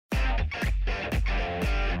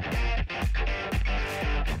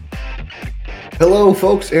Hello,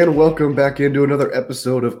 folks, and welcome back into another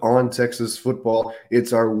episode of On Texas Football.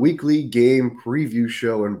 It's our weekly game preview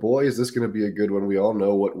show, and boy, is this going to be a good one. We all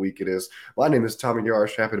know what week it is. My name is Tommy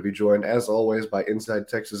Yarsh, happy to be joined, as always, by Inside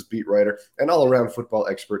Texas beat writer and all-around football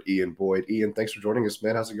expert Ian Boyd. Ian, thanks for joining us,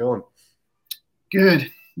 man. How's it going?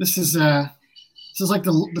 Good. This is like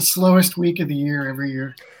the slowest week of the year every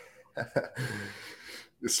year.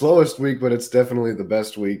 The slowest week, but it's definitely the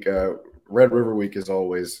best week. Red River Week is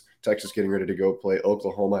always Texas getting ready to go play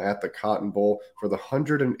Oklahoma at the Cotton Bowl for the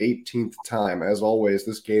 118th time. As always,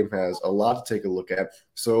 this game has a lot to take a look at.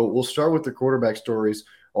 So we'll start with the quarterback stories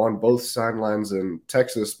on both sidelines in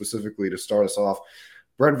Texas specifically to start us off.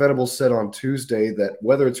 Brent Venables said on Tuesday that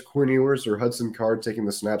whether it's Quinn Ewers or Hudson Card taking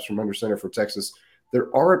the snaps from under center for Texas,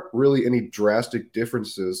 there aren't really any drastic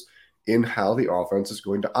differences in how the offense is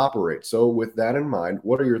going to operate. So with that in mind,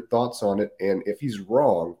 what are your thoughts on it? And if he's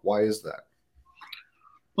wrong, why is that?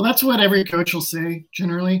 Well, that's what every coach will say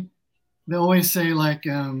generally. They'll always say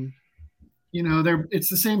it's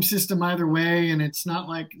the same system either way, and it's not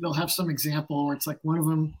like they'll have some example where it's like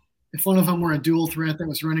if one of them were a dual threat that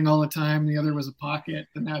was running all the time, the other was a pocket,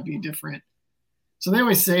 then that'd be different. So they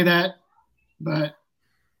always say that, but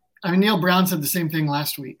Neil Brown said the same thing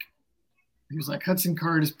last week. He was like, Hudson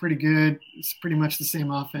Card is pretty good. It's pretty much the same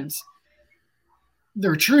offense.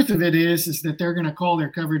 The truth of it is that they're going to call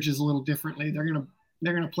their coverages a little differently. They're going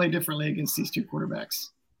to play differently against these two quarterbacks,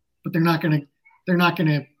 but they're not going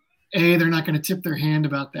to tip their hand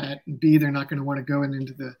about that. And B, they're not going to want to go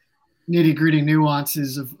into the nitty gritty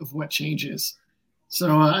nuances of what changes.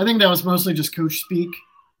 So I think that was mostly just coach speak.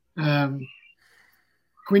 Quinn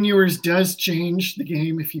Ewers does change the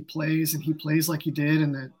game if he plays, and he plays like he did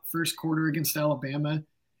in the first quarter against Alabama,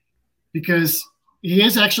 because he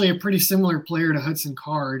is actually a pretty similar player to Hudson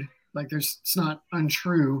Card. It's not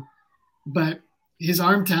untrue, but his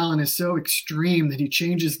arm talent is so extreme that he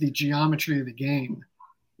changes the geometry of the game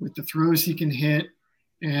with the throws he can hit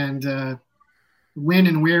and when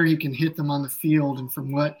and where he can hit them on the field and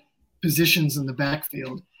from what positions in the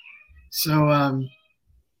backfield. So,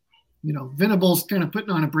 Venables kind of putting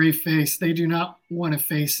on a brave face. They do not want to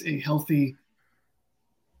face a healthy,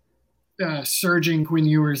 surging Quinn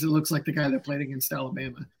Ewers. It looks like the guy that played against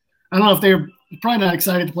Alabama. I don't know if they're probably not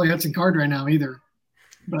excited to play Hudson Card right now either,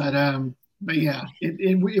 but yeah,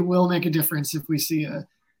 it will make a difference if we see a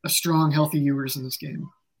strong, healthy Ewers in this game.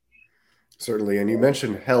 Certainly, and you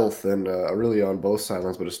mentioned health, and really on both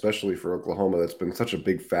sidelines, but especially for Oklahoma, that's been such a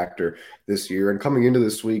big factor this year. And coming into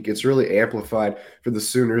this week, it's really amplified for the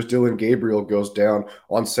Sooners. Dillon Gabriel goes down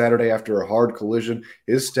on Saturday after a hard collision.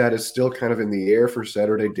 His status still kind of in the air for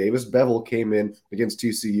Saturday. Davis Beville came in against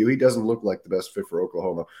TCU. He doesn't look like the best fit for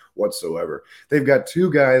Oklahoma whatsoever. They've got two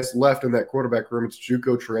guys left in that quarterback room. It's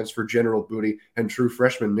JUCO transfer General Booty and true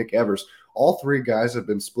freshman Nick Evers. All three guys have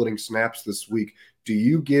been splitting snaps this week. Do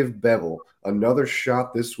you give Beville another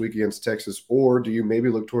shot this week against Texas, or do you maybe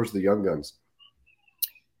look towards the young guns?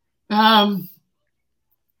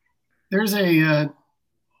 There's a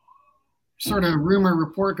sort of rumor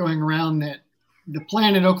report going around that the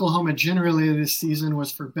plan at Oklahoma generally this season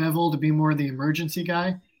was for Beville to be more the emergency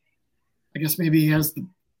guy. I guess maybe he has the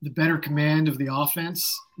better command of the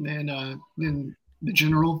offense than the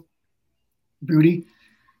general Booty.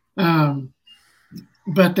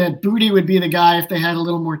 But that Booty would be the guy if they had a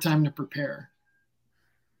little more time to prepare.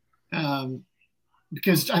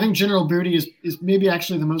 Because I think General Booty is maybe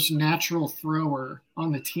actually the most natural thrower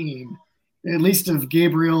on the team, at least of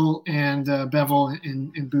Gabriel and Beville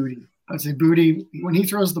and Booty. I would say Booty, when he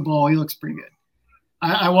throws the ball, he looks pretty good.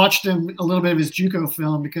 I watched him a little bit of his JUCO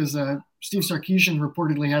film because Steve Sarkisian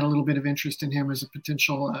reportedly had a little bit of interest in him as a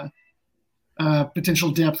potential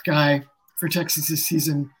depth guy for Texas this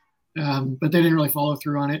season. But they didn't really follow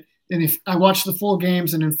through on it. And if I watched the full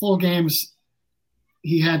games, and in full games,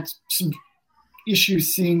 he had some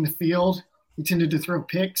issues seeing the field. He tended to throw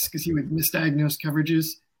picks because he would misdiagnose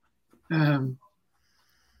coverages.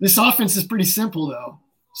 This offense is pretty simple, though.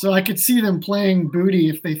 So I could see them playing Booty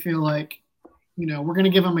if they feel like, we're going to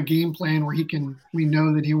give him a game plan where we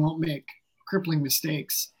know that he won't make crippling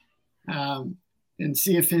mistakes, and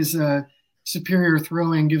see if his superior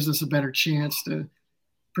throwing gives us a better chance to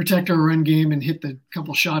protect our run game and hit the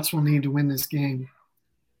couple shots we'll need to win this game.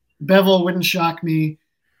 Beville wouldn't shock me.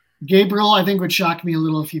 Gabriel, I think, would shock me a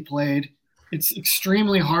little if he played. It's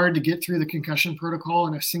extremely hard to get through the concussion protocol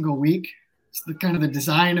in a single week. It's the kind of the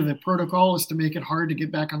design of the protocol is to make it hard to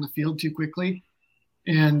get back on the field too quickly.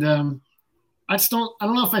 And I don't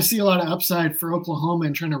know if I see a lot of upside for Oklahoma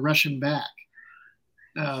in trying to rush him back.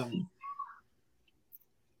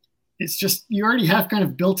 It's just you already have kind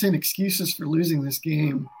of built-in excuses for losing this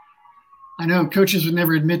game. I know coaches would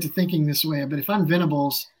never admit to thinking this way, but if I'm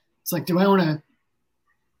Venables, it's like, do I want to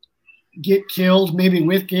get killed maybe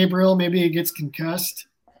with Gabriel? Maybe he gets concussed.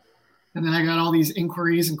 And then I got all these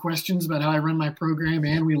inquiries and questions about how I run my program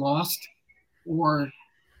and we lost. Or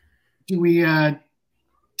do we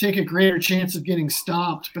take a greater chance of getting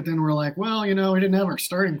stopped, but then we're like, well, we didn't have our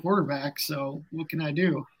starting quarterback, so what can I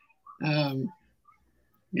do? It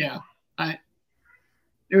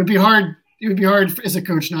would be hard. It would be hard as a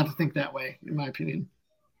coach not to think that way, in my opinion.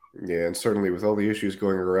 Yeah, and certainly with all the issues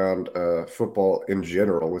going around football in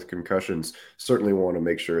general with concussions, certainly want to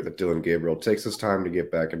make sure that Dillon Gabriel takes his time to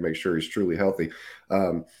get back and make sure he's truly healthy.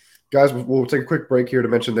 Guys, we'll take a quick break here to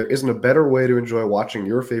mention there isn't a better way to enjoy watching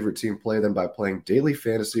your favorite team play than by playing daily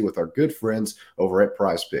fantasy with our good friends over at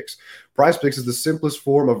Prize Picks. Prize Picks is the simplest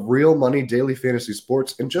form of real money daily fantasy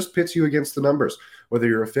sports and just pits you against the numbers. Whether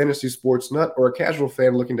you're a fantasy sports nut or a casual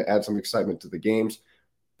fan looking to add some excitement to the games,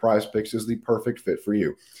 Prize Picks is the perfect fit for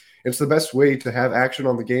you. It's the best way to have action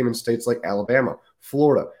on the game in states like Alabama,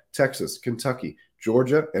 Florida, Texas, Kentucky,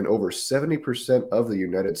 Georgia, and over 70% of the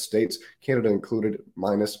United States, Canada included,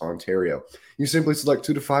 minus Ontario. You simply select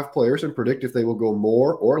 2 to 5 players and predict if they will go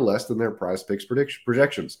more or less than their Prize Picks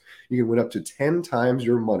projections. You can win up to 10 times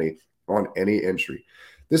your money on any entry.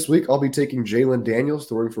 This week, I'll be taking Jalen Daniels,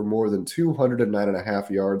 throwing for more than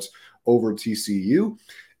 209.5 yards over TCU,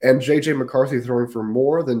 and J.J. McCarthy throwing for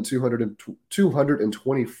more than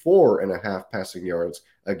 224.5 passing yards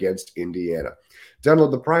against Indiana.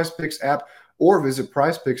 Download the Prize Picks app or visit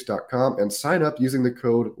prizepicks.com and sign up using the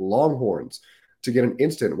code LONGHORNS to get an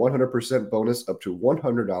instant 100% bonus up to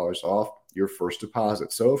 $100 off your first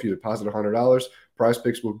deposit. So if you deposit $100, Prize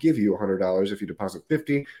Picks will give you $100. If you deposit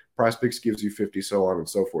 $50, Prize Picks gives you $50, so on and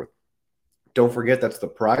so forth. Don't forget that's the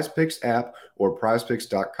Prize Picks app or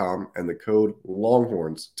prizepicks.com and the code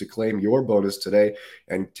LONGHORNS to claim your bonus today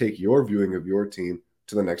and take your viewing of your team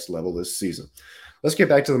to the next level this season. Let's get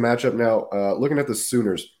back to the matchup now. Looking at the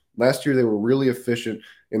Sooners, last year they were really efficient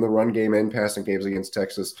in the run game and passing games against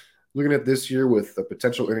Texas. Looking at this year with a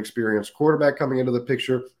potential inexperienced quarterback coming into the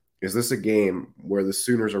picture, is this a game where the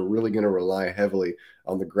Sooners are really going to rely heavily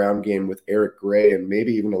on the ground game with Eric Gray and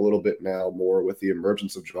maybe even a little bit now more with the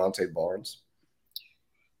emergence of Javonte Barnes?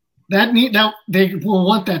 Now they will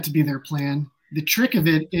want that to be their plan. The trick of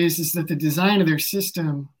it is that the design of their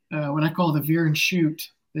system, what I call the veer and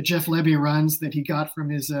shoot that Jeff Lebby runs that he got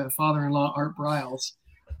from his father-in-law, Art Briles,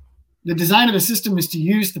 the design of the system is to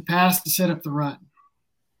use the pass to set up the run.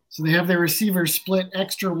 So they have their receivers split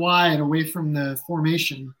extra wide away from the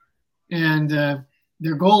formation. And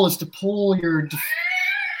their goal is to pull your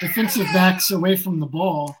defensive backs away from the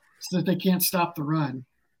ball so that they can't stop the run.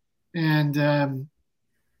 And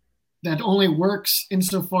that only works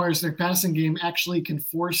insofar as their passing game actually can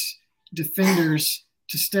force defenders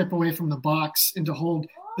to step away from the box and to hold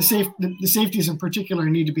the safeties in particular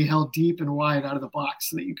need to be held deep and wide out of the box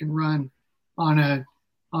so that you can run on a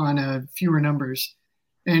fewer numbers.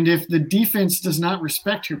 And if the defense does not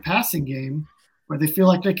respect your passing game, or they feel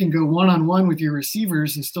like they can go one-on-one with your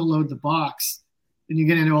receivers and still load the box, then you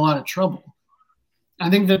get into a lot of trouble. I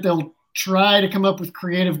think that they'll try to come up with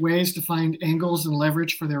creative ways to find angles and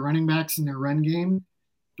leverage for their running backs in their run game.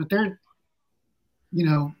 But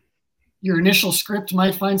your initial script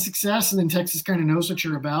might find success, and then Texas kind of knows what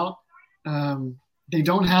you're about. They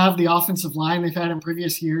don't have the offensive line they've had in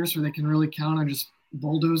previous years where they can really count on just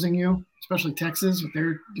bulldozing you, especially Texas with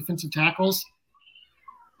their defensive tackles.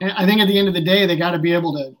 And I think at the end of the day, they got to be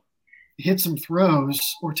able to hit some throws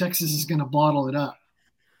or Texas is going to bottle it up.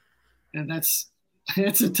 And it's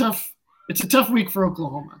a tough week for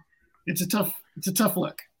Oklahoma. It's a tough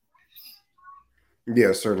look.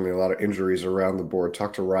 Yeah, certainly a lot of injuries around the board.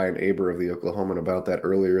 Talked to Ryan Aber of the Oklahoman about that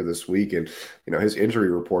earlier this week. And, his injury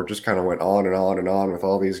report just kind of went on and on and on with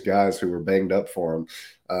all these guys who were banged up for him.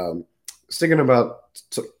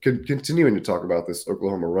 Continuing to talk about this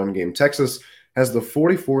Oklahoma run game, Texas has the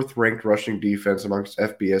 44th ranked rushing defense amongst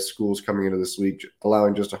FBS schools coming into this week,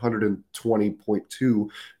 allowing just 120.2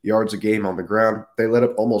 yards a game on the ground. They let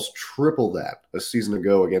up almost triple that a season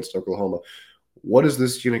ago against Oklahoma. What is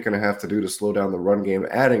this unit going to have to do to slow down the run game,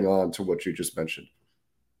 adding on to what you just mentioned?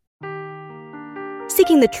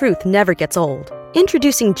 Seeking the truth never gets old.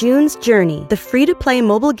 Introducing June's Journey, the free-to-play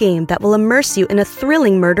mobile game that will immerse you in a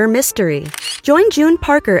thrilling murder mystery. Join June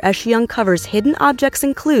Parker as she uncovers hidden objects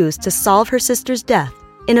and clues to solve her sister's death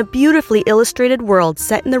in a beautifully illustrated world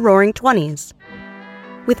set in the Roaring '20s.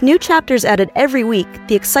 With new chapters added every week,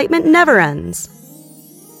 the excitement never ends.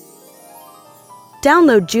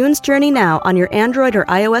 Download June's Journey now on your Android or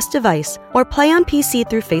iOS device or play on PC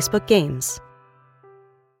through Facebook Games.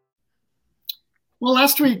 Well,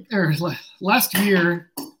 last year,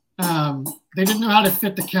 they didn't know how to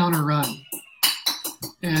fit the counter run.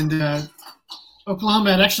 And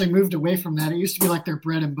Oklahoma had actually moved away from that. It used to be like their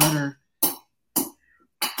bread and butter.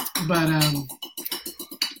 But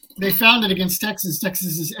they found it against Texas.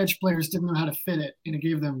 Texas's edge players didn't know how to fit it, and it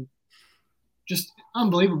gave them just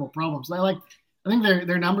unbelievable problems. I think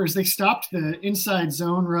their numbers, they stopped the inside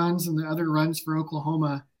zone runs and the other runs for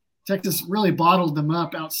Oklahoma. Texas really bottled them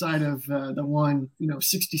up outside of the one,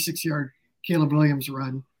 66-yard Caleb Williams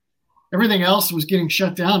run. Everything else was getting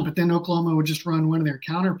shut down, but then Oklahoma would just run one of their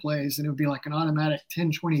counter plays, and it would be like an automatic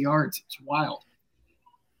 10, 20 yards. It's wild.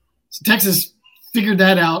 So Texas figured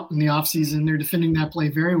that out in the offseason. They're defending that play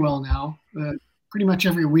very well now. Pretty much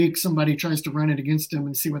every week somebody tries to run it against them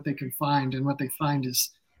and see what they can find, and what they find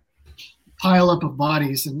is pile up of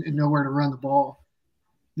bodies and nowhere to run the ball.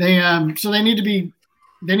 So they need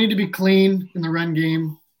to be clean in the run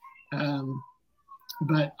game,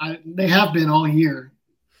 but they have been all year.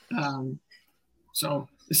 So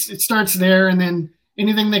it starts there, and then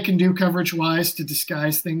anything they can do coverage-wise to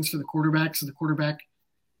disguise things for the quarterback. So the quarterback,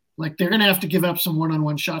 like, they're going to have to give up some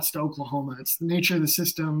one-on-one shots to Oklahoma. It's the nature of the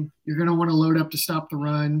system. You're going to want to load up to stop the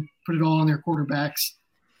run, put it all on their quarterbacks.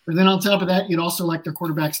 But then on top of that, you'd also like their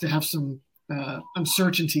quarterbacks to have some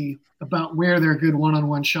uncertainty about where their good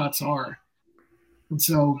one-on-one shots are. And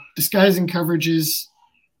so disguising coverages,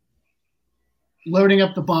 loading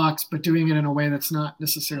up the box, but doing it in a way that's not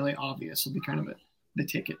necessarily obvious will be kind of the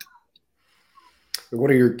ticket. One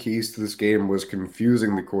of your keys to this game was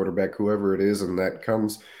confusing the quarterback, whoever it is, and that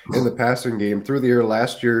comes in the passing game. Through the air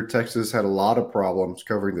last year, Texas had a lot of problems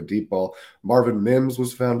covering the deep ball. Marvin Mims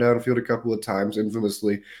was found downfield a couple of times,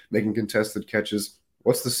 infamously making contested catches.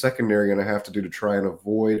 What's the secondary going to have to do to try and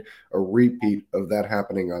avoid a repeat of that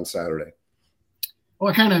happening on Saturday?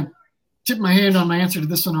 Well, I kind of tipped my hand on my answer to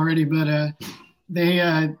this one already, but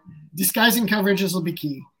disguising coverages will be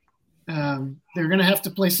key. They're going to have to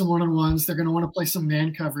play some one-on-ones. They're going to want to play some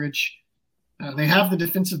man coverage. They have the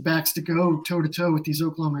defensive backs to go toe-to-toe with these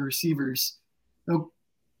Oklahoma receivers. The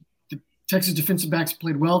Texas defensive backs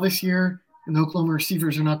played well this year, and the Oklahoma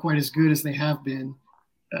receivers are not quite as good as they have been.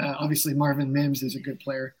 Obviously, Marvin Mims is a good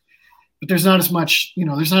player, but there's not as much,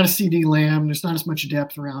 there's not a CD Lamb. There's not as much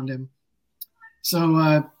depth around him.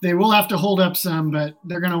 So they will have to hold up some, but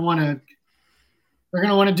they're going to want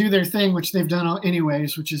to do their thing, which they've done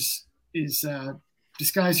anyways, which is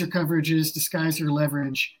disguise your coverages, disguise your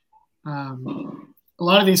leverage. A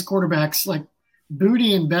lot of these quarterbacks, like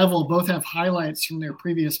Booty and Bevel, both have highlights from their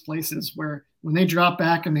previous places where when they drop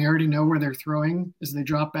back and they already know where they're throwing as they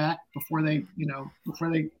drop back before they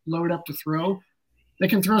load up to throw, they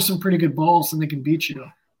can throw some pretty good balls and they can beat you.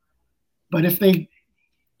 But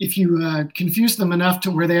if you confuse them enough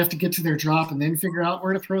to where they have to get to their drop and then figure out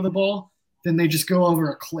where to throw the ball, then they just go over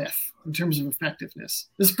a cliff in terms of effectiveness.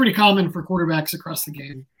 This is pretty common for quarterbacks across the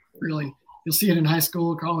game, really. You'll see it in high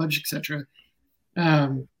school, college, etc.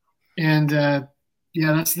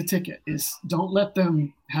 That's the ticket, is don't let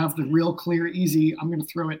them have the real clear, easy, I'm going to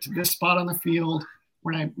throw it to this spot on the field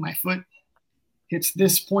when my foot hits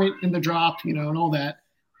this point in the drop, and all that.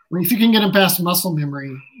 Well, if you can get them past muscle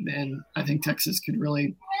memory, then I think Texas could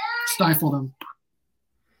really stifle them.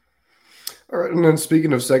 All right, and then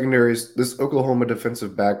speaking of secondaries, this Oklahoma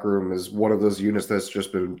defensive back room is one of those units that's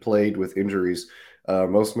just been plagued with injuries,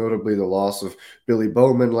 most notably the loss of Billy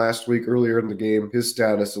Bowman last week earlier in the game. His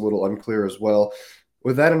status a little unclear as well.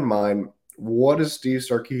 With that in mind, what is Steve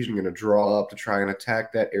Sarkisian going to draw up to try and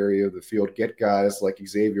attack that area of the field, get guys like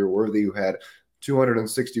Xavier Worthy, who had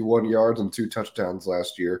 261 yards and 2 touchdowns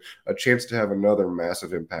last year, a chance to have another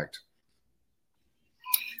massive impact?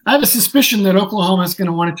 I have a suspicion that Oklahoma is going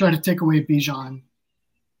to want to try to take away Bijan,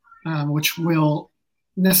 which will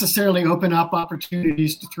necessarily open up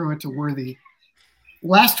opportunities to throw it to Worthy.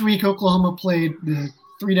 Last week, Oklahoma played the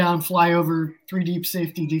 3-down flyover, 3-deep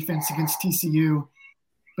safety defense against TCU,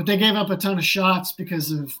 but they gave up a ton of shots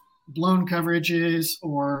because of blown coverages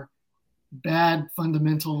or bad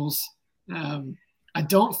fundamentals. I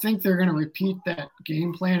don't think they're going to repeat that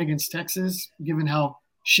game plan against Texas, given how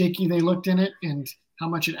shaky they looked in it and how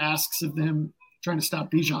much it asks of them trying to stop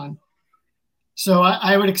Bijan. So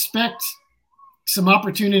I would expect some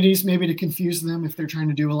opportunities maybe to confuse them if they're trying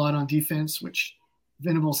to do a lot on defense, which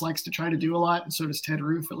Venables likes to try to do a lot, and so does Ted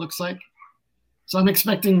Roof, it looks like. So I'm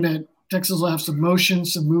expecting that Texas will have some motion,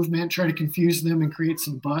 some movement, try to confuse them and create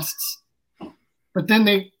some busts. But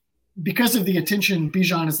then because of the attention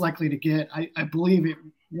Bijan is likely to get, I believe it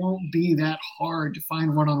won't be that hard to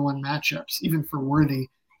find one-on-one matchups, even for Worthy,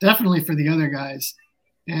 definitely for the other guys.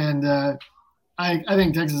 And I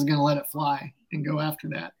think Texas is going to let it fly and go after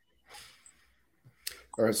that.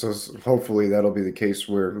 All right, so hopefully that'll be the case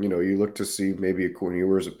where, you look to see maybe a Quinn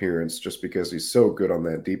Ewers appearance just because he's so good on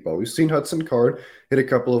that deep ball. We've seen Hudson Card hit a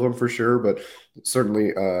couple of them for sure, but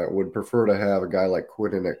certainly would prefer to have a guy like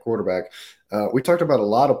Quinn in at quarterback. We talked about a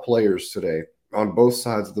lot of players today on both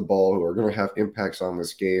sides of the ball who are going to have impacts on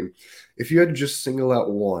this game. If you had to just single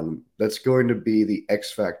out one that's going to be the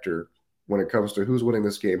X factor when it comes to who's winning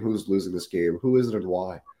this game, who's losing this game, who is it and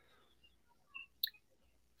why?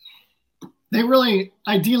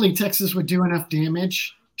 Ideally, Texas would do enough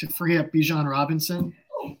damage to free up Bijan Robinson.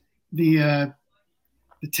 The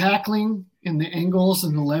tackling and the angles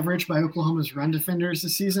and the leverage by Oklahoma's run defenders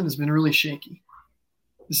this season has been really shaky.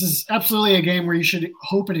 This is absolutely a game where you should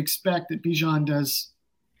hope and expect that Bijan does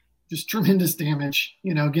just tremendous damage,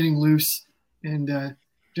 getting loose and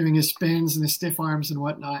doing his spins and his stiff arms and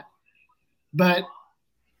whatnot. But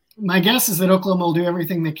my guess is that Oklahoma will do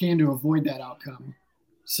everything they can to avoid that outcome.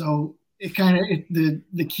 So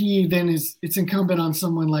the key then is it's incumbent on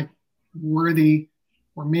someone like Worthy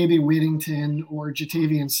or maybe Whittington or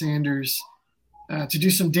Jatavian Sanders to do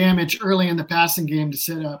some damage early in the passing game to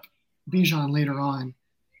set up Bijan later on.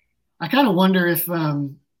 I kind of wonder if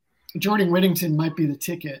Jordan Whittington might be the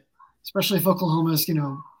ticket, especially if Oklahoma's,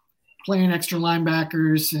 playing extra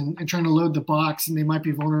linebackers and trying to load the box, and they might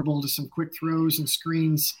be vulnerable to some quick throws and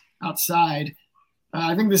screens outside.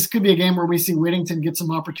 I think this could be a game where we see Whittington get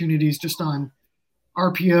some opportunities just on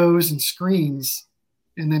RPOs and screens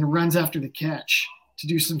and then runs after the catch to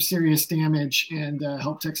do some serious damage and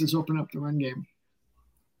help Texas open up the run game.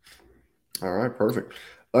 All right, perfect.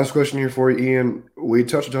 Last question here for you, Ian. We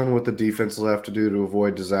touched on what the defense will have to do to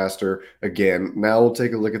avoid disaster again. Now we'll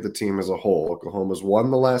take a look at the team as a whole. Oklahoma's won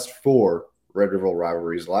the last 4 Red River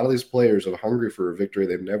rivalries. A lot of these players are hungry for a victory.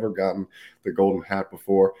 They've never gotten the Golden Hat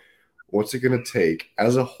before. What's it going to take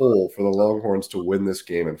as a whole for the Longhorns to win this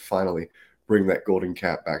game and finally bring that Golden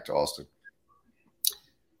Cap back to Austin?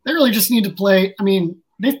 They really just need to play. I mean,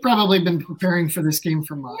 they've probably been preparing for this game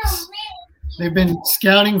for months. They've been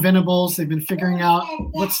scouting Venables. They've been figuring out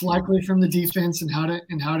what's likely from the defense and how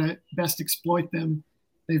to best exploit them.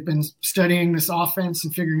 They've been studying this offense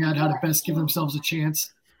and figuring out how to best give themselves a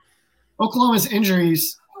chance. Oklahoma's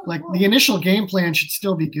injuries, like the initial game plan, should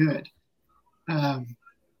still be good.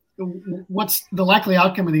 What's the likely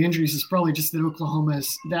outcome of the injuries is probably just that Oklahoma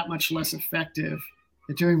is that much less effective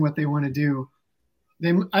at doing what they want to do.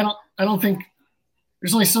 I don't think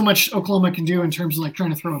there's only so much Oklahoma can do in terms of like trying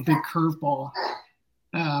to throw a big curveball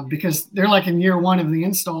because they're like in year 1 of the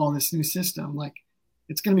install of this new system. Like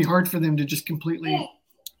it's going to be hard for them to just completely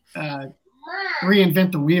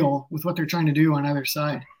reinvent the wheel with what they're trying to do on either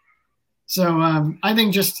side. So I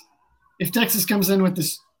think just if Texas comes in with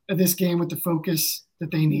this game with the focus that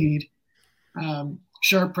they need,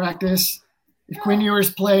 sharp practice, if Quinn Ewers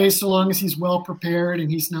plays, so long as he's well prepared and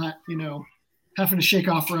he's not, having to shake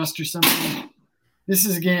off rust or something, this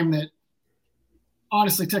is a game that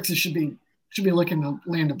honestly Texas should be looking to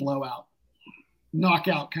land a blowout,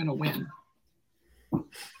 knockout kind of win.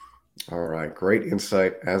 All right. Great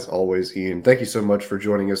insight as always, Ian. Thank you so much for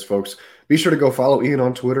joining us, folks. Be sure to go follow Ian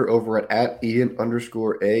on Twitter over at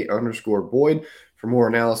Ian_A_Boyd for more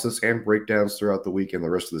analysis and breakdowns throughout the week and the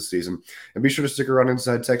rest of the season. And be sure to stick around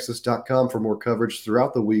InsideTexas.com for more coverage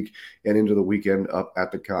throughout the week and into the weekend up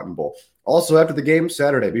at the Cotton Bowl. Also, after the game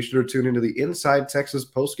Saturday, be sure to tune into the Inside Texas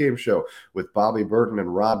postgame show with Bobby Burton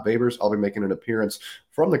and Rod Babers. I'll be making an appearance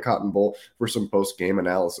from the Cotton Bowl for some postgame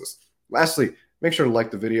analysis. Lastly, make sure to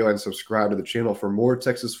like the video and subscribe to the channel for more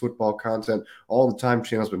Texas football content. All the time,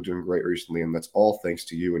 channel's been doing great recently, and that's all thanks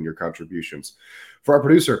to you and your contributions. For our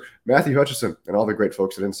producer, Matthew Hutchison, and all the great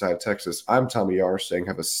folks at Inside Texas, I'm Tommy Yar saying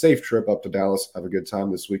have a safe trip up to Dallas, have a good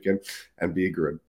time this weekend, and be good.